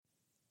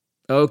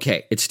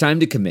Okay, it's time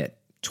to commit.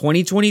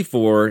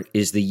 2024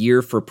 is the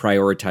year for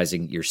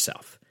prioritizing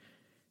yourself.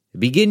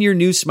 Begin your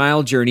new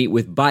smile journey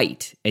with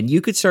Byte, and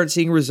you could start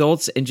seeing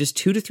results in just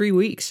 2 to 3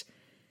 weeks.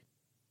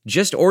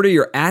 Just order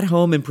your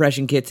at-home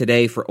impression kit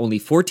today for only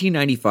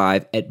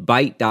 $14.95 at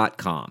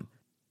Byte.com.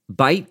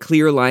 Byte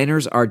clear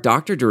liners are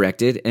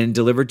doctor-directed and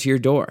delivered to your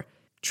door.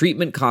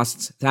 Treatment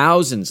costs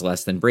thousands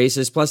less than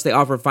braces, plus they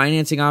offer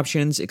financing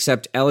options,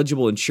 accept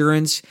eligible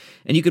insurance,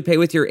 and you could pay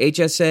with your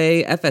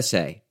HSA,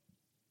 FSA.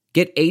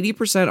 Get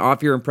 80%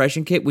 off your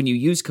impression kit when you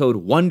use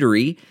code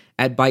WONDERY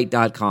at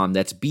Byte.com.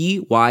 That's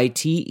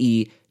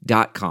BYTE.com.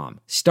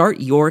 Start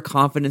your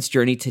confidence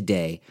journey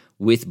today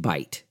with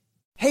Byte.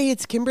 Hey,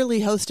 it's Kimberly,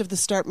 host of the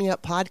Start Me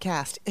Up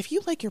podcast. If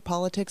you like your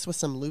politics with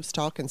some loose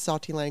talk and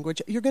salty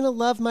language, you're going to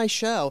love my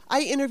show.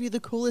 I interview the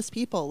coolest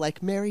people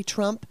like Mary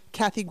Trump,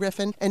 Kathy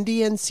Griffin, and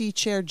DNC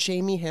Chair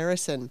Jamie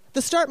Harrison.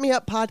 The Start Me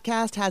Up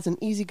podcast has an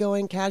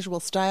easygoing, casual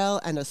style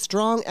and a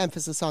strong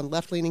emphasis on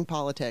left-leaning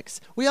politics.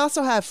 We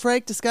also have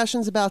frank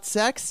discussions about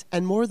sex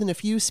and more than a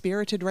few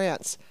spirited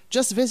rants.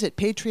 Just visit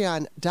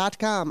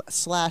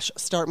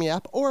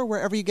patreon.com/startmeup or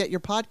wherever you get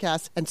your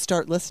podcasts and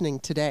start listening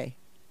today.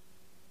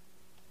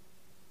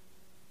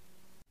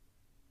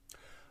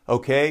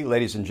 Okay,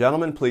 ladies and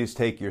gentlemen, please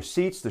take your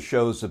seats. The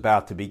show's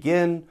about to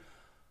begin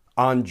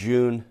on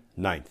June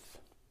 9th.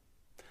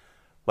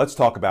 Let's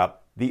talk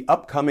about the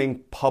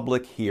upcoming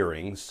public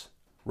hearings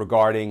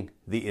regarding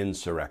the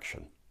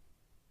insurrection.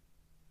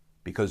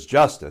 Because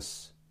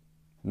justice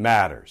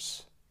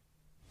matters.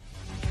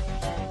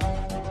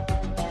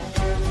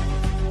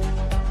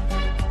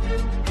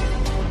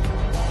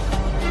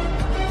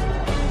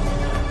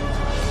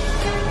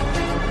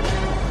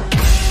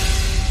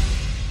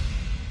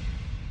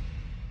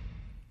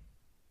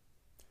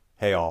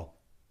 Hey all,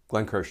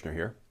 Glenn Kirshner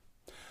here.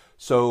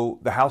 So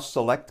the House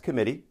Select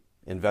Committee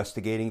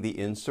investigating the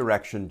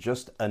insurrection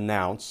just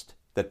announced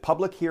that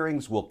public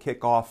hearings will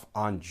kick off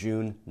on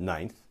June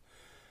 9th.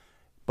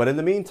 But in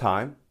the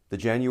meantime, the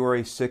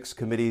January 6th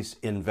committee's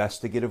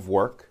investigative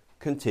work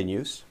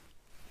continues.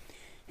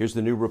 Here's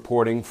the new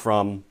reporting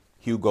from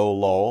Hugo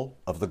Lowell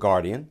of The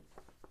Guardian.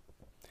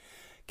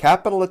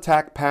 Capitol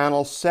attack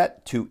panel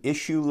set to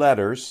issue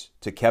letters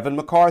to Kevin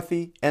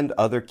McCarthy and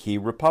other key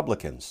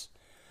Republicans.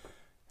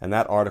 And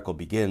that article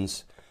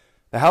begins,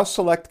 the House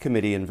Select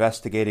Committee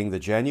investigating the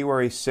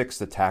January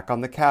 6th attack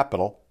on the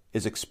Capitol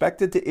is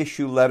expected to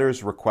issue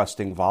letters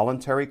requesting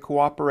voluntary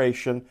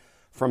cooperation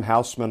from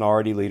House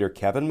Minority Leader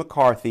Kevin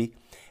McCarthy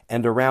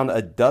and around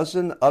a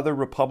dozen other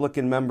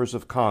Republican members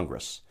of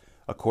Congress,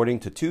 according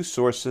to two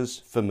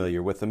sources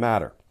familiar with the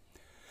matter.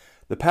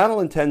 The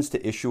panel intends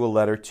to issue a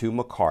letter to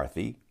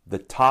McCarthy, the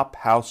top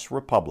House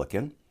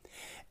Republican,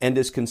 and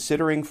is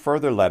considering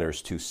further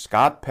letters to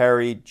Scott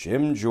Perry,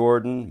 Jim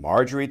Jordan,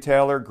 Marjorie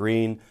Taylor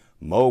Greene,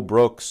 Mo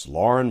Brooks,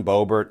 Lauren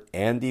Boebert,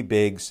 Andy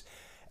Biggs,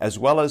 as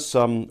well as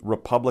some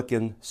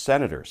Republican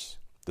senators,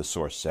 the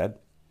source said.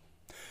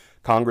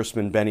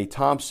 Congressman Benny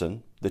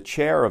Thompson, the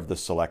chair of the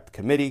Select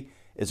Committee,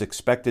 is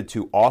expected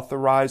to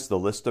authorize the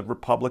list of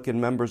Republican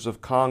members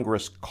of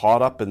Congress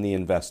caught up in the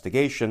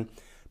investigation,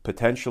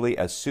 potentially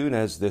as soon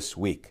as this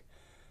week.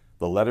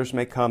 The letters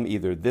may come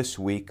either this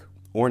week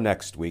or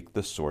next week,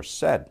 the source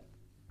said.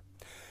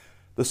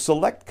 The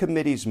Select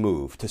Committee's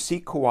move to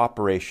seek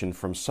cooperation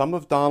from some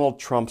of Donald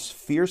Trump's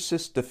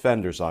fiercest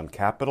defenders on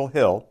Capitol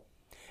Hill,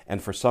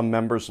 and for some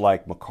members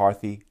like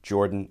McCarthy,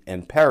 Jordan,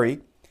 and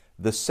Perry,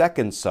 the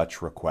second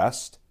such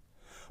request,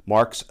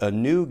 marks a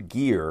new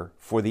gear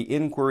for the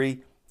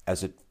inquiry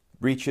as it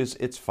reaches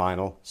its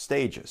final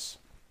stages.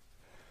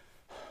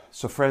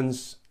 So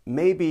friends,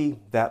 maybe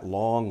that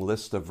long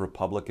list of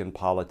Republican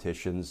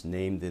politicians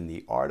named in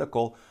the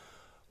article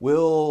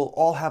will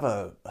all have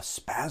a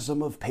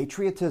spasm of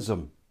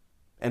patriotism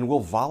and will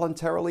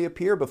voluntarily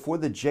appear before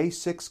the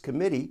J6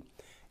 committee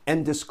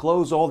and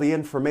disclose all the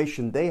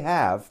information they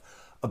have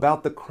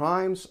about the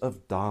crimes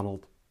of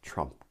Donald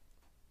Trump.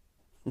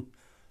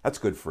 That's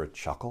good for a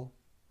chuckle,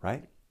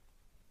 right?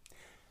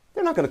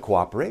 They're not going to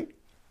cooperate.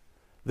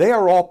 They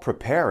are all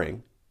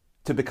preparing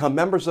to become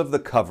members of the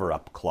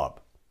cover-up club,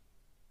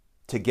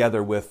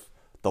 together with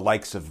the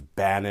likes of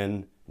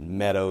Bannon,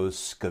 Meadows,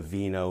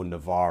 Scavino,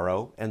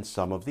 Navarro, and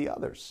some of the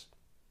others.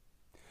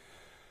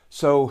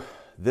 So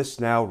this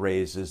now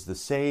raises the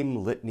same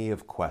litany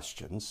of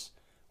questions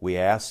we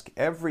ask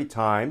every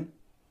time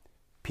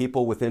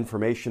people with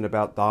information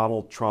about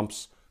Donald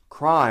Trump's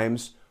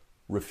crimes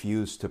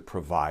refuse to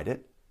provide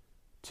it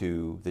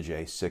to the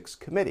J6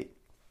 committee.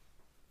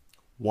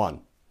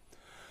 1.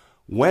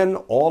 When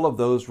all of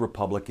those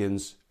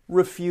Republicans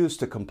refuse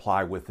to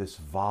comply with this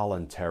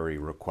voluntary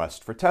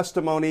request for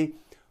testimony,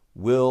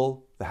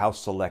 will the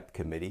House Select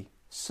Committee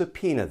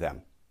subpoena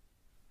them?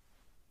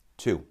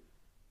 2.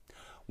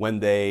 When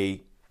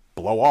they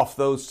blow off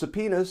those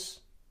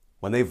subpoenas,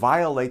 when they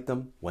violate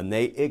them, when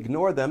they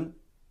ignore them,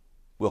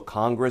 will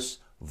Congress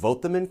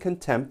vote them in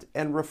contempt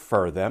and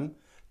refer them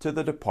to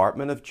the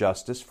Department of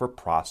Justice for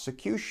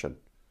prosecution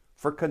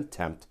for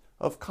contempt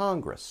of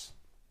Congress?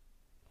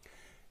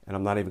 And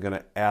I'm not even going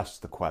to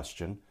ask the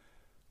question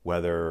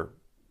whether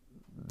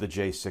the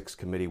J6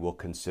 committee will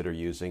consider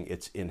using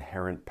its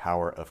inherent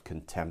power of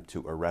contempt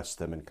to arrest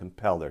them and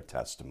compel their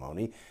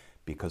testimony,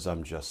 because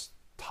I'm just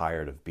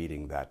tired of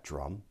beating that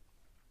drum.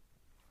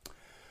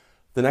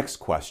 The next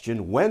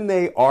question, when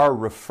they are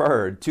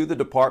referred to the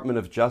Department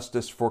of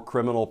Justice for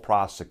criminal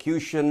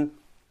prosecution,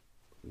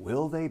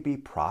 will they be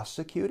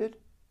prosecuted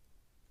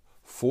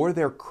for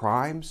their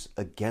crimes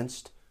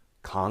against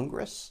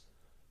Congress?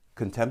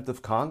 Contempt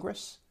of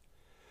Congress?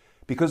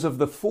 Because of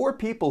the 4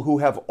 people who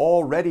have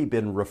already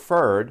been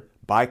referred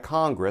by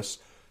Congress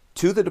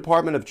to the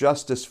Department of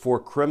Justice for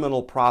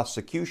criminal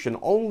prosecution,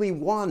 only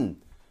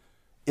one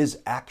is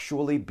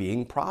actually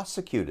being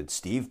prosecuted,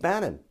 Steve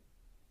Bannon.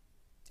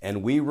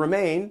 And we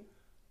remain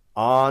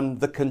on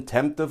the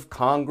contempt of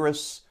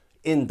Congress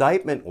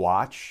indictment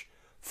watch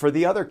for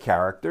the other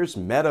characters,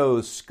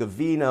 Meadows,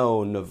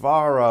 Scavino,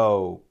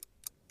 Navarro.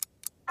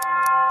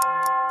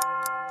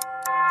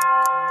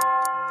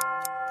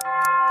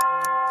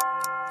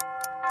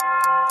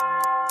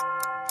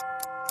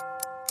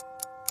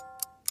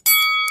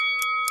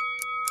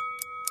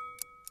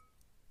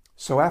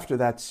 So after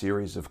that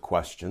series of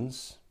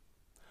questions,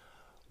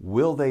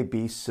 will they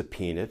be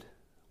subpoenaed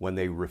when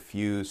they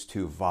refuse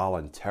to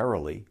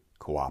voluntarily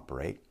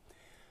cooperate?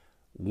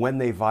 When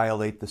they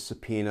violate the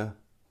subpoena,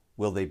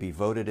 will they be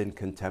voted in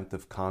contempt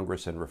of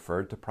Congress and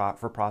referred to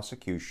for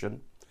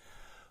prosecution?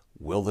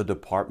 Will the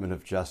Department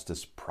of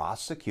Justice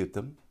prosecute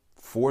them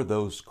for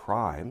those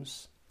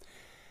crimes?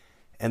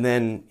 And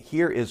then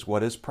here is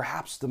what is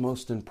perhaps the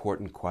most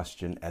important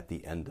question at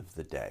the end of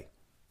the day.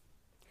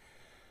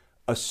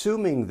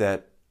 Assuming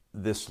that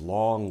this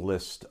long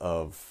list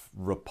of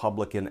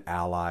Republican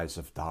allies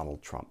of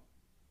Donald Trump,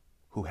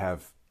 who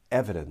have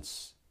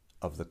evidence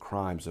of the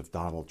crimes of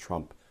Donald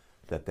Trump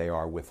that they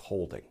are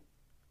withholding,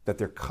 that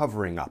they're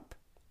covering up,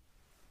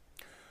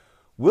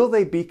 will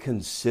they be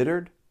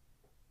considered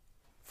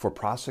for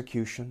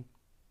prosecution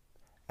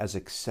as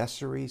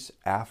accessories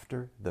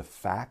after the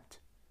fact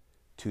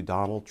to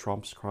Donald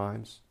Trump's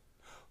crimes,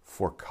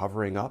 for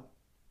covering up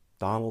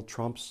Donald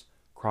Trump's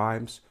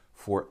crimes,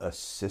 for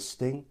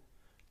assisting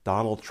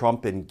Donald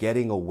Trump in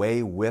getting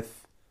away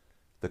with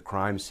the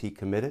crimes he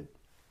committed?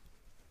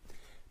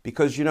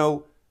 Because,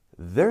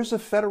 there's a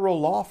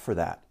federal law for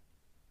that.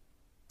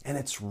 And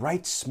it's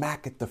right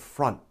smack at the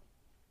front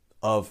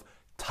of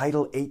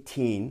Title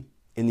 18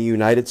 in the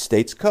United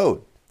States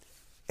Code.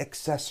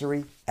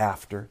 Accessory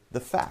after the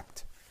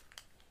fact.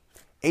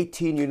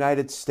 18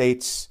 United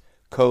States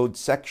Code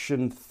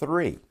Section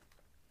 3.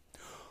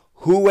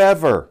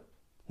 Whoever,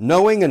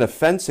 knowing an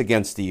offense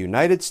against the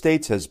United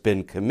States has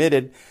been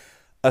committed,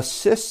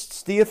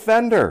 assists the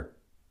offender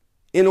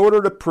in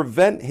order to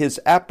prevent his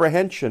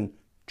apprehension,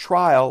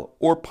 trial,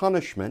 or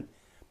punishment,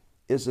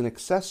 is an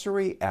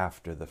accessory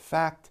after the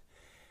fact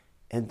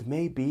and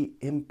may be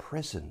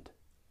imprisoned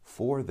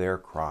for their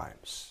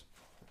crimes.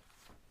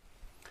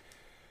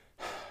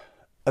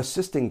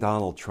 Assisting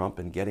Donald Trump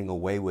in getting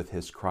away with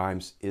his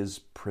crimes is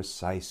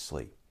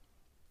precisely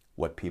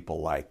what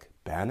people like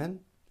Bannon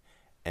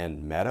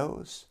and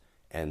Meadows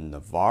and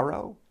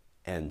Navarro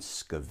and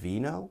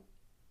Scavino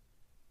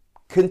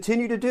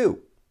continue to do.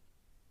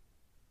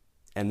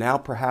 And now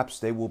perhaps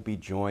they will be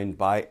joined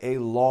by a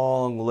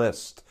long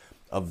list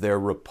of their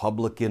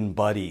Republican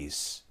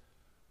buddies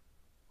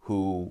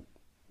who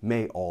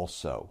may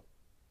also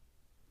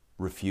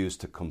refuse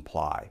to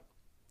comply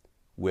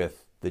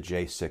with the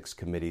J6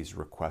 committee's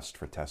request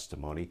for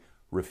testimony,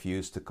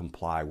 refuse to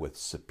comply with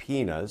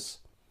subpoenas,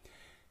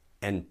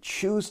 and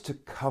choose to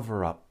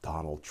cover up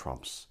Donald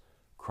Trump's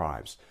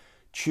crimes,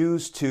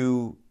 choose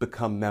to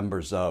become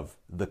members of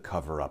the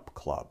cover-up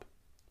club.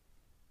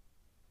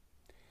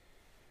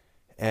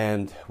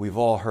 And we've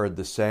all heard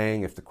the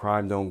saying, if the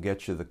crime don't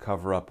get you, the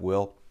cover-up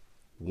will.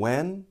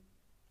 When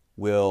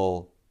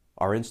will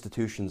our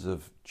institutions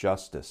of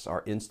justice,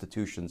 our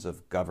institutions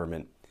of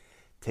government,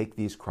 take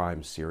these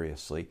crimes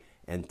seriously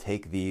and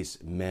take these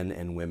men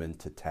and women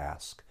to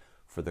task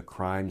for the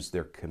crimes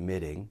they're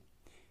committing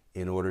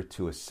in order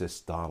to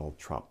assist Donald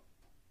Trump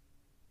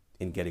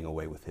in getting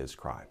away with his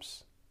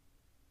crimes?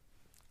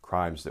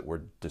 Crimes that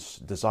were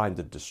designed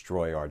to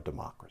destroy our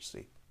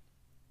democracy.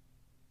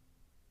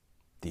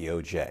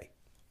 DOJ,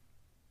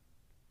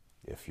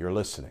 if you're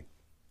listening.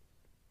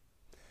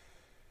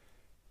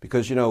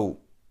 Because,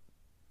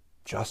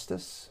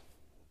 justice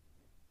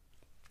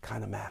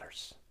kind of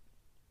matters.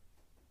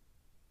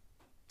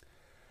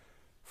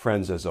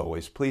 Friends, as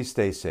always, please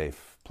stay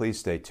safe, please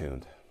stay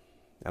tuned,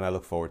 and I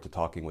look forward to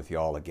talking with you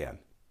all again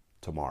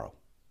tomorrow.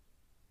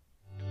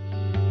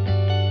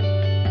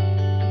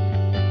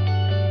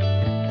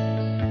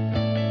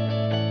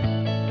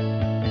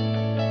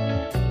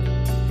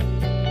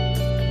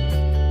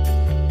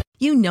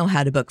 You know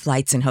how to book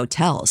flights and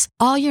hotels.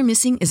 All you're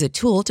missing is a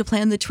tool to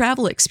plan the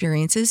travel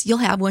experiences you'll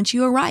have once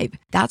you arrive.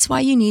 That's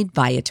why you need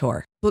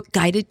Viator. Book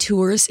guided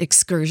tours,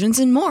 excursions,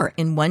 and more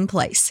in one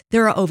place.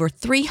 There are over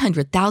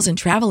 300,000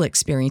 travel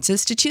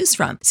experiences to choose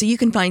from, so you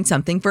can find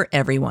something for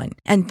everyone.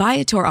 And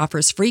Viator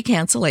offers free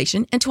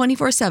cancellation and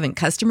 24/7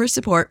 customer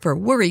support for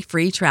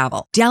worry-free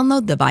travel.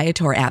 Download the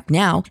Viator app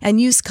now and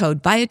use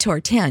code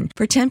Viator10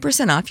 for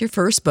 10% off your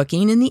first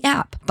booking in the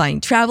app.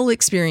 Find travel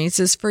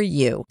experiences for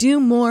you. Do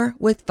more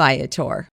with Viator.